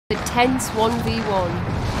intense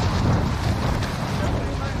 1v1.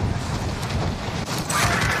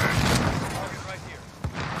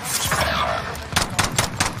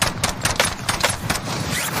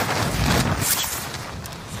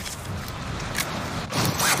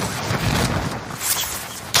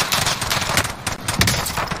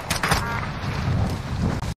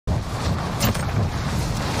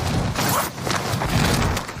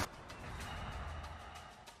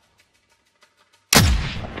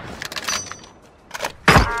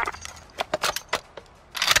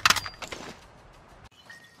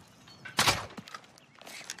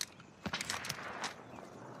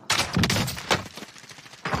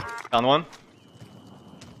 Down one.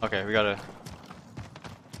 Okay, we gotta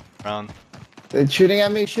round. They're shooting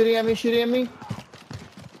at me, shooting at me, shooting at me.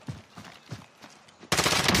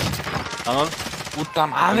 Down one. Puta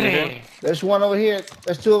madre. There's one over here.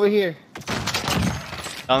 There's two over here.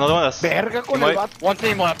 Down another one. That's Verga con el vato. One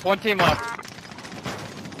team left, one team left.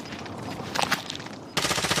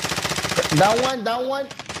 Down one, down one.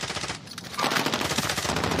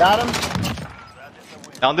 Got him.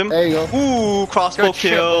 downed him. There you go. Ooh, crossbow Good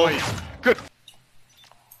shit, kill. boys. Good.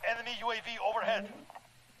 Enemy UAV overhead.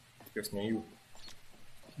 Just me, you.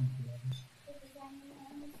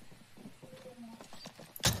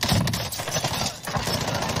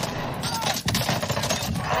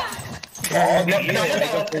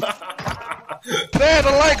 There,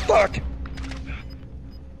 the leg duck!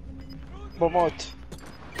 بموت.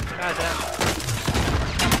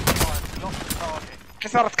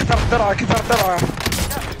 كسرت درعه كسرت درعه.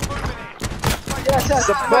 يا ساتر.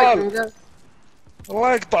 زبال.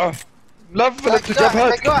 الله يقطعه. ملفل انت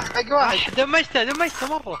جبهتك. باقي واحد دمجته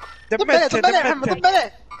مرة. دمجته طب عليه محمد طب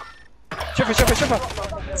عليه. شوفه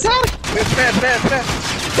سارق. اثنين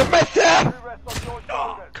دمجته.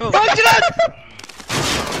 اجلد.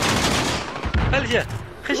 الجا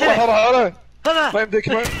خش عليه. عليه. ما يمديك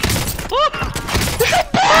ما.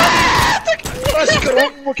 اشكر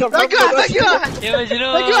امك يا محمد. باقي واحد. يا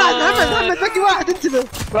مجنون. باقي واحد محمد باقي واحد انتبه.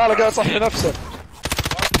 لا قاعد يصحي نفسه.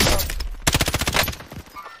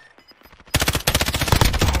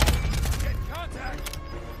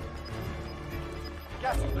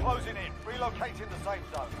 Gas is closing in. Relocating the safe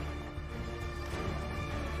zone.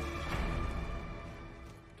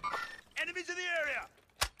 Enemies in the area.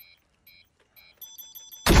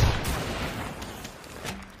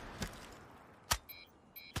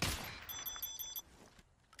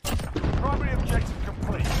 Primary objective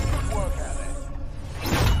complete. Good work out there.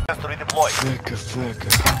 Has to redeploy. Fleca.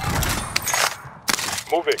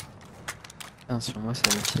 Moving. Sur moi ça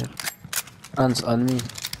me tire. Hands on me.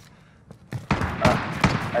 Ah,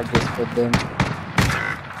 I just put them.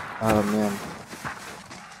 Oh man.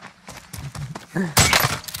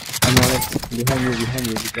 I'm alright. Behind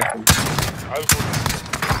you, be careful.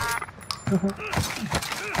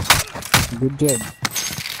 Good job.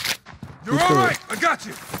 You're alright. I got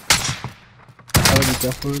you. Oh, be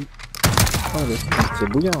careful. Oh, c'est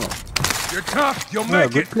bouillant. You're tough. You'll Yeah,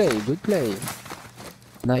 good play.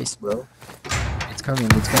 Nice, bro. It's coming.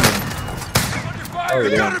 Oh, You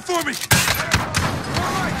yeah. got it for me.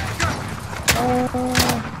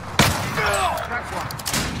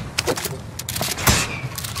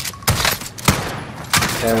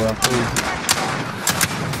 Yeah, well,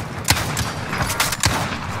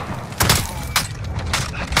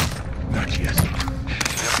 Not yet.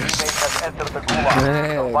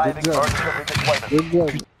 yeah, good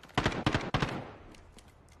job.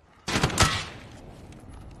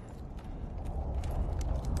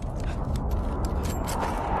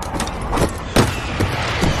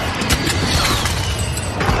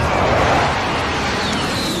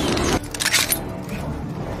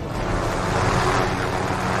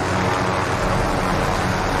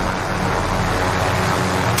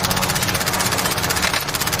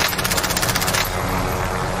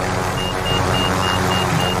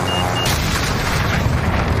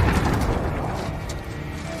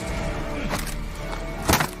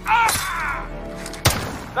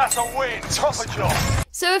 That's a win. Top of job.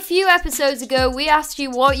 So a few episodes ago, we asked you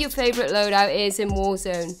what your favourite loadout is in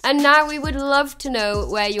Warzone. And now we would love to know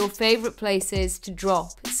where your favourite place is to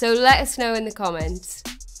drop. So let us know in the comments.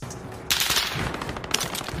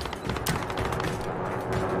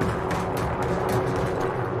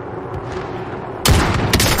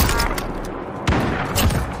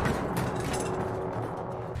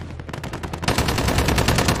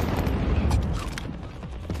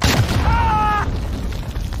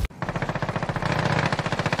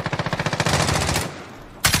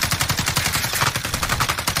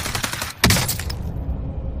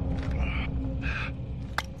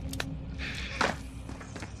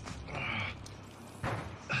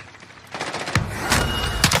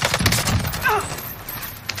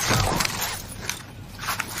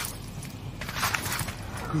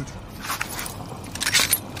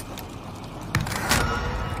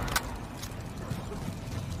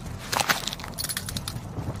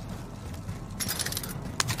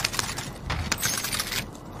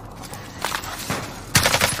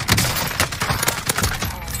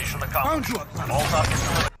 All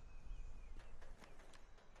targets.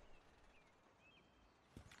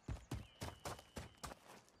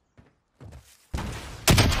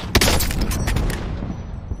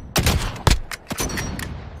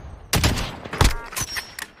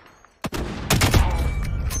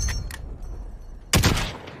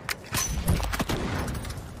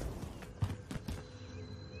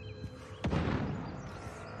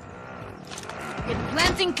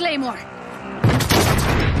 Planting Claymore.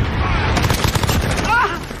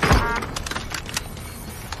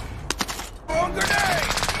 Wrong grenade!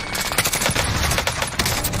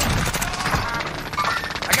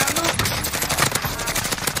 I got moved.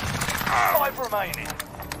 5 remaining.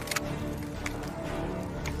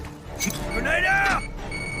 Grenade out!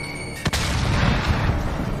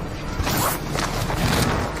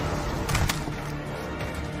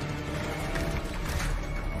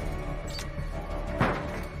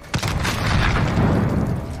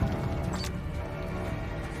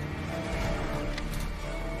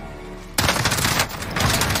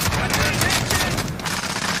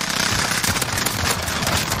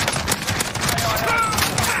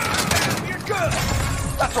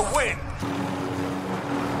 That's a win!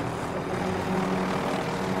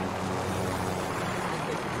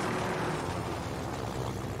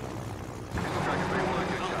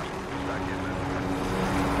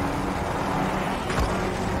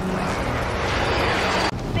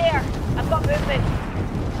 There, I've got movement.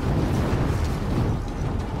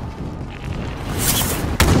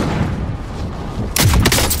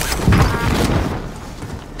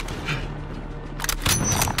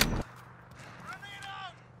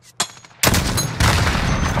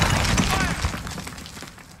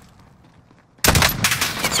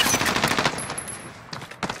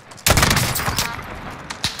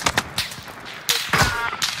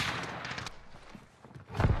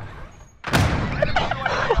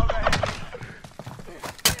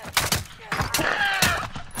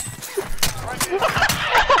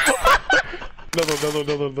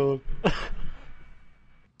 No.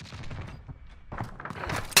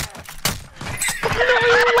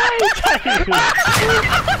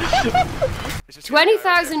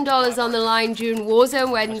 $20,000 on the line during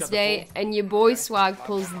Warzone Wednesday, and your boy Swag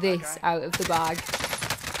pulls this out of the bag.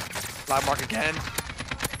 Live mark again.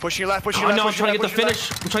 Pushing your left, pushing Oh your left. no, I'm trying to get the pushing your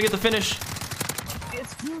finish. I'm trying to get the finish.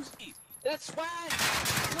 That's fine.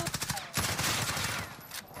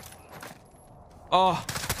 Oh.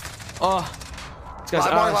 This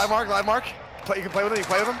guy's Live ass. mark. You can play with him,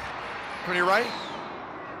 Turn to your right.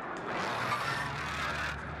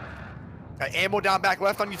 Got ammo down back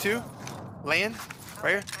left on you too. Land.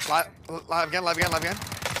 Right here. Live again.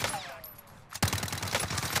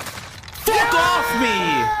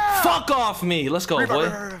 Fuck off me! Let's go, boy.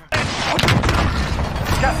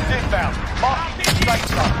 Gas is inbound. Mark the safe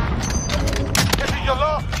zone. This is your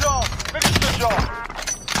last chance. Finish the job.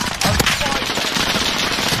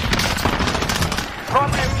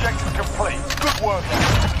 Primary objective complete. Good work.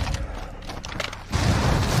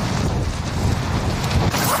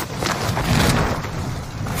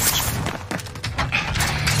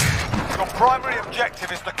 Your primary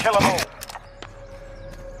objective is to kill them all.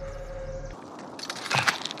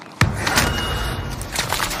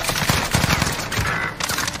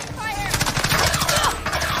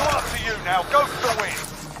 Now go for the win.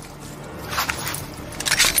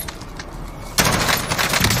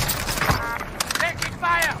 Taking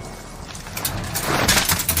fire.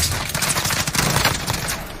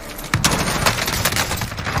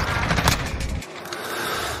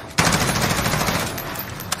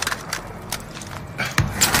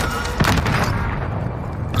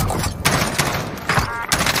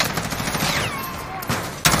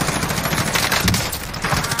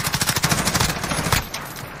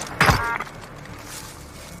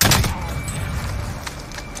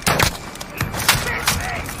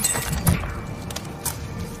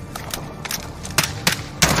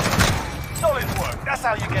 That's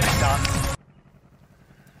how you get it done.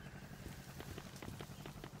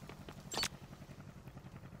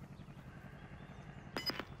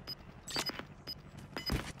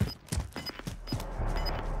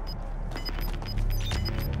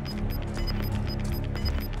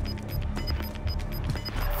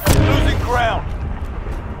 Losing ground.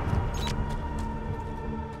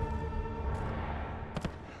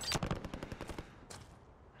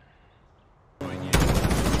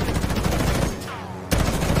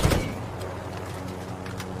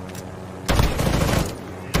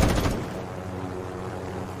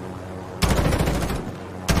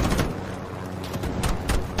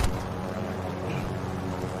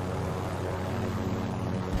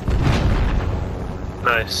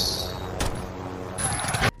 Nice.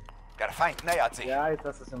 Got a Feind nähert sich. Ja, jetzt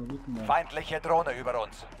hast du es am Rücken. Ja. Feindliche Drohne über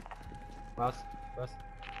uns. Was?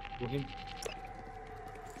 Wohin?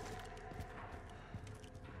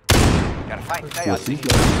 Der Feind nähert sich.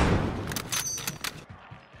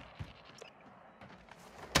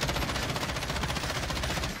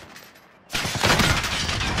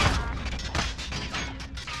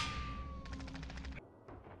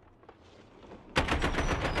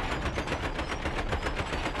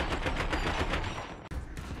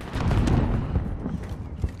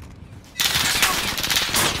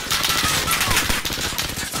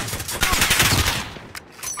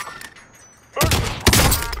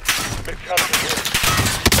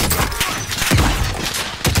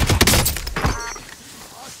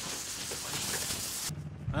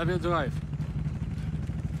 I will drive.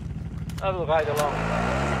 I will ride along.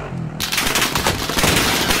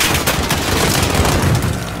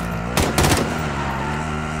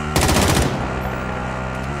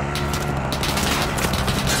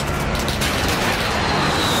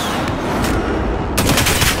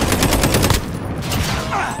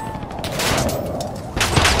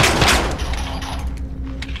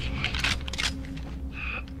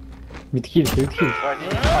 Mit Kill.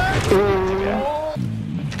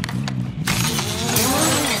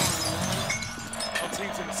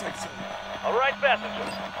 All right,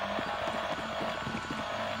 passengers.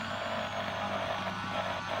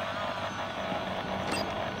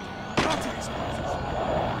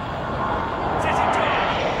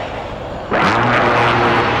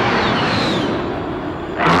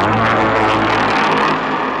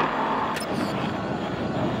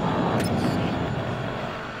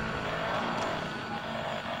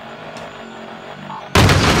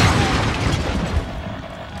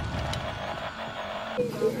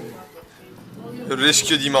 Il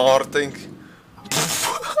rischio di morte.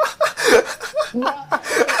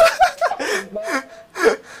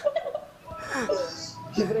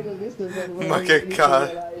 Ma che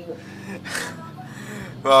cazzo.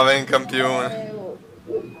 Va bene, campione.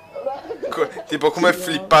 Tipo come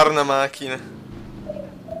flippare una macchina.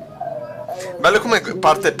 Bello come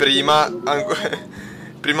parte prima.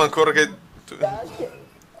 Prima ancora che...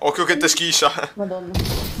 Occhio che te schiscia. Madonna.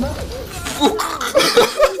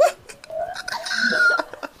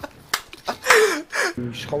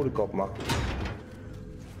 Schouderkop maken.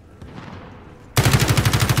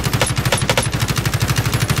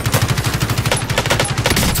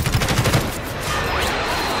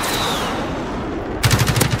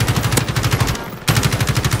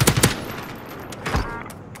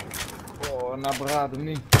 Oh, nabrado hem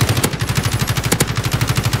niet.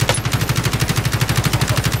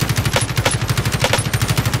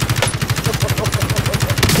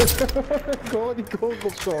 Gewoon die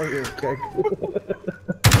kogels zo, joh. Kijk.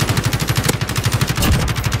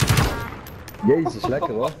 Jezus,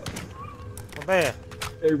 lekker hoor. Waar ben je?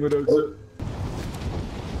 Ik moet ook zo.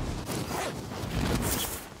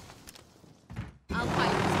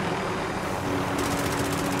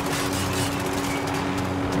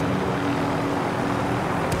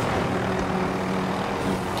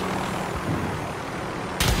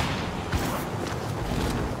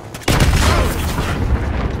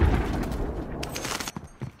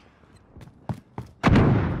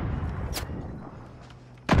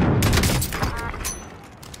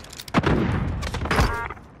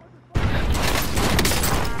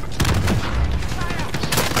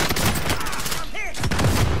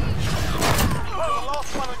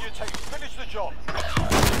 Finish the job.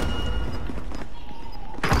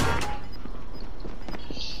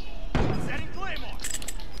 Setting Claymore.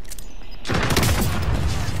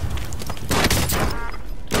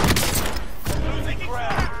 Losing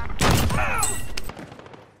ground.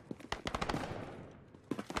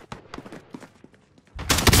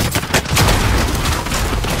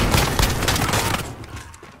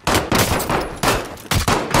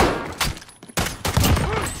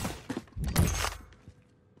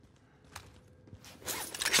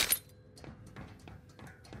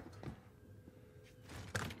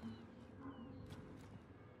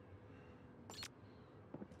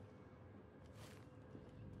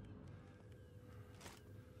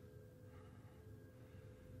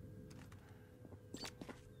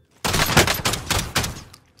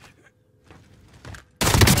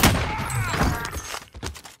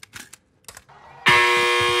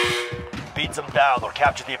 Beat them down or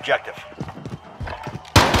capture the objective.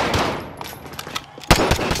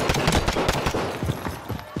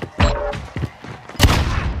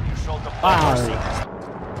 Control the mercy.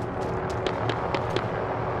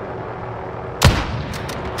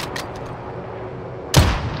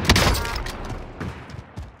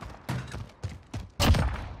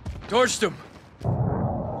 Torched him.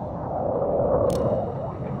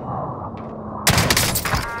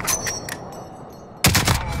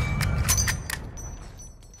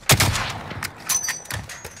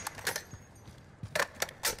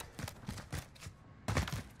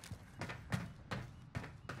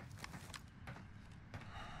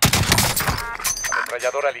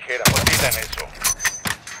 ametralladora ligera. Olvida en eso.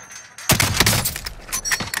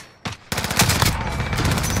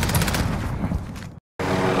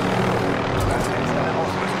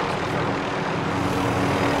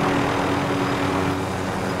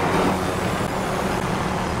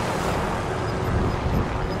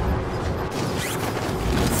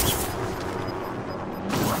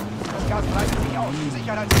 Gas bleibt nicht aus.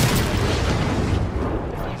 Sicherheit.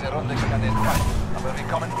 Diese Runde ging an den Tag. Aber wir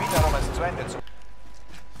kommen wieder, um es zu Ende zu.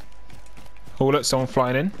 Oh, look, someone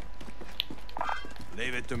flying in.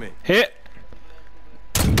 Leave it to me. Hit.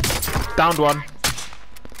 Downed one.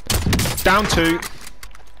 Down two.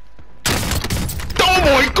 Oh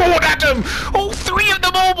my god, Adam! All three of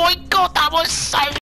them! Oh my god, that was so